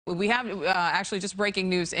We have actually just breaking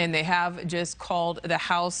news, and they have just called the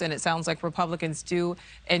House, and it sounds like Republicans do,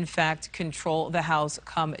 in fact, control the House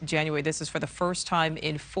come January. This is for the first time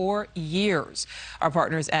in 4 years. Our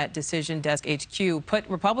partners at Decision Desk HQ put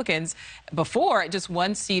Republicans before just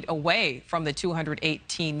one seat away from the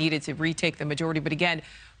 218 needed to retake the majority. But again,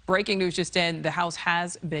 breaking news just in, the House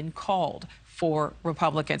has been called for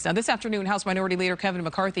Republicans. Now, this afternoon, House Minority Leader Kevin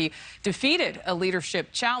McCarthy defeated a leadership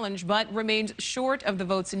challenge, but remained short of the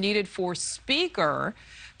votes needed for Speaker.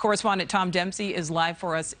 Correspondent Tom Dempsey is live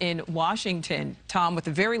for us in Washington. Tom, with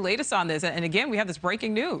the very latest on this, and again, we have this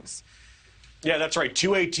breaking news. Yeah, that's right.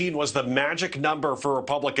 218 was the magic number for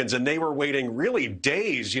Republicans, and they were waiting really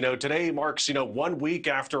days. Today marks, 1 week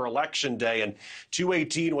after Election Day, and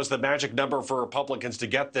 218 was the magic number for Republicans to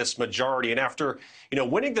get this majority. And after,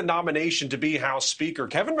 winning the nomination to be House Speaker,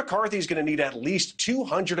 Kevin McCarthy is going to need at least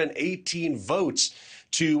 218 votes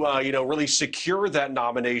to, really secure that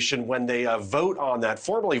nomination when they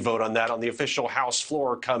formally vote on that on the official House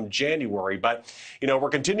floor come January. But, we're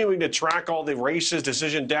continuing to track all the races.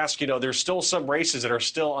 Decision Desk, there's still some races that are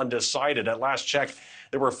still undecided. At last check,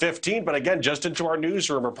 there were 15. But again, just into our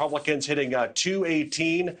newsroom, Republicans hitting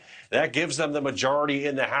 218. That gives them the majority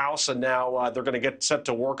in the House. And now they're going to get set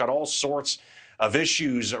to work on all sorts of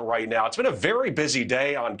issues right now. It's been a very busy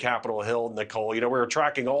day on Capitol Hill, Nichole. We were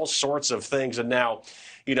tracking all sorts of things, and now,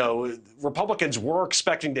 Republicans were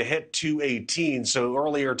expecting to hit 218. So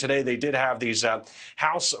earlier today, they did have these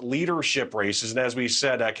House leadership races. And as we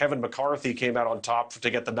said, Kevin McCarthy came out on top to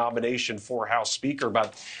get the nomination for House Speaker.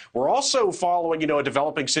 But we're also following, a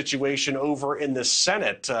developing situation over in the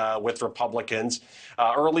Senate with Republicans.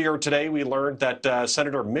 Earlier today, we learned that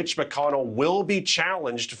Senator Mitch McConnell will be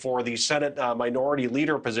challenged for the Senate Minority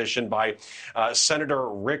Leader position by Senator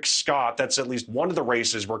Rick Scott. That's at least one of the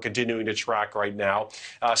races we're continuing to track right now.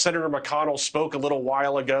 Senator McConnell spoke a little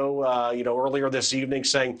while ago, earlier this evening,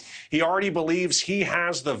 saying he already believes he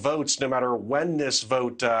has the votes no matter when this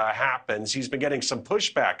vote happens. He's been getting some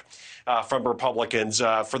pushback from Republicans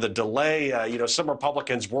for the delay. Some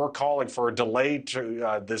Republicans were calling for a delay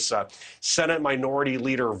to this Senate Minority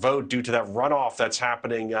Leader vote due to that runoff that's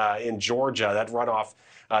happening in Georgia. That runoff,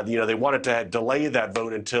 they wanted to delay that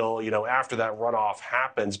vote until, after that runoff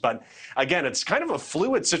happens. But again, it's kind of a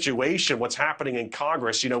fluid situation, what's happening in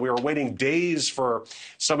Congress. We were waiting days for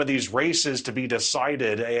some of these races to be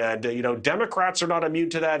decided. And, Democrats are not immune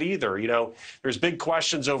to that either. There's big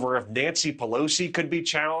questions over if Nancy Pelosi could be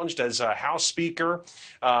challenged as a House Speaker.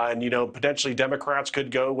 And, potentially Democrats could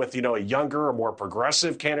go with, a younger or more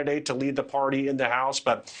progressive candidate to lead the party in the House.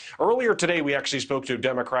 But earlier today, we actually spoke to a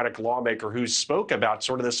Democratic lawmaker who spoke about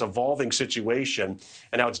sort of this evolving situation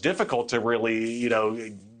and how it's difficult to really,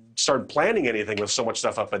 start planning anything with so much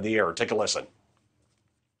stuff up in the air. Take a listen.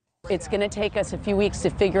 It's going to take us a few weeks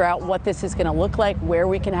to figure out what this is going to look like, where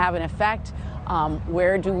we can have an effect,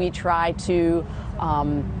 where do we try to,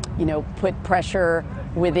 put pressure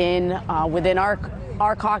within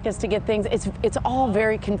our caucus to get things. It's all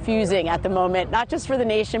very confusing at the moment, not just for the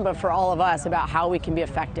nation, but for all of us about how we can be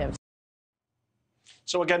effective.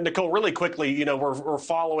 So again, Nichole, really quickly, we're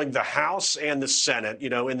following the House and the Senate.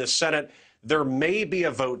 In the Senate, there may be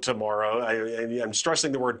a vote tomorrow. I'm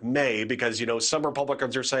stressing the word may because, some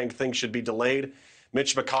Republicans are saying things should be delayed.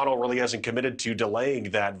 Mitch McConnell really hasn't committed to delaying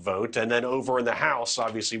that vote. And then over in the House,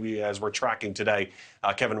 obviously, as we're tracking today,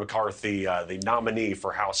 Kevin McCarthy, the nominee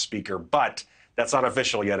for House Speaker. But that's not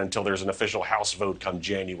official yet until there's an official House vote come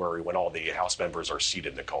January when all the House members are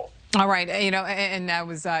seated, Nichole. All right. And I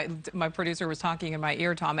was my producer was talking in my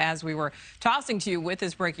ear, Tom, as we were tossing to you with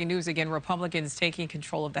this breaking news. Again, Republicans taking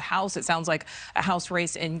control of the House. It sounds like a House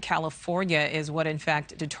race in California is what, in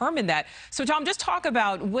fact, determined that. So, Tom, just talk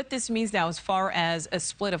about what this means now as far as a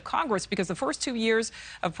split of Congress, because the first 2 years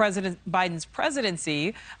of President Biden's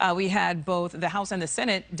presidency, we had both the House and the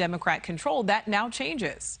Senate Democrat controlled. That now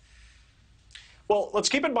changes. Well, let's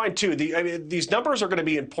keep in mind, too, these numbers are going to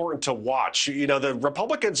be important to watch. The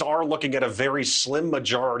Republicans are looking at a very slim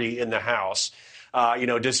majority in the House.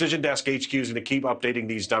 Decision Desk HQ is going to keep updating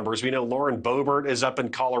these numbers. We know Lauren Boebert is up in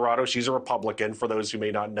Colorado. She's a Republican, for those who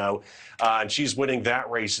may not know, and she's winning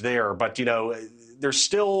that race there. But, there's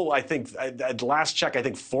still, I think, at last check,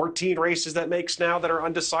 14 races that makes now that are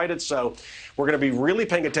undecided. So we're going to be really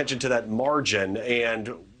paying attention to that margin. And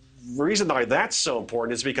the reason why that's so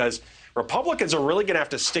important is because Republicans are really going to have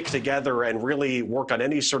to stick together and really work on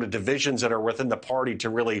any sort of divisions that are within the party to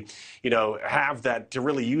really, to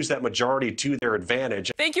really use that majority to their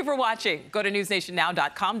advantage. Thank you for watching. Go to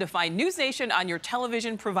newsnationnow.com to find News Nation on your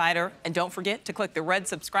television provider. And don't forget to click the red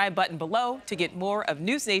subscribe button below to get more of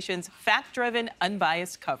News Nation's fact-driven,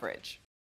 unbiased coverage.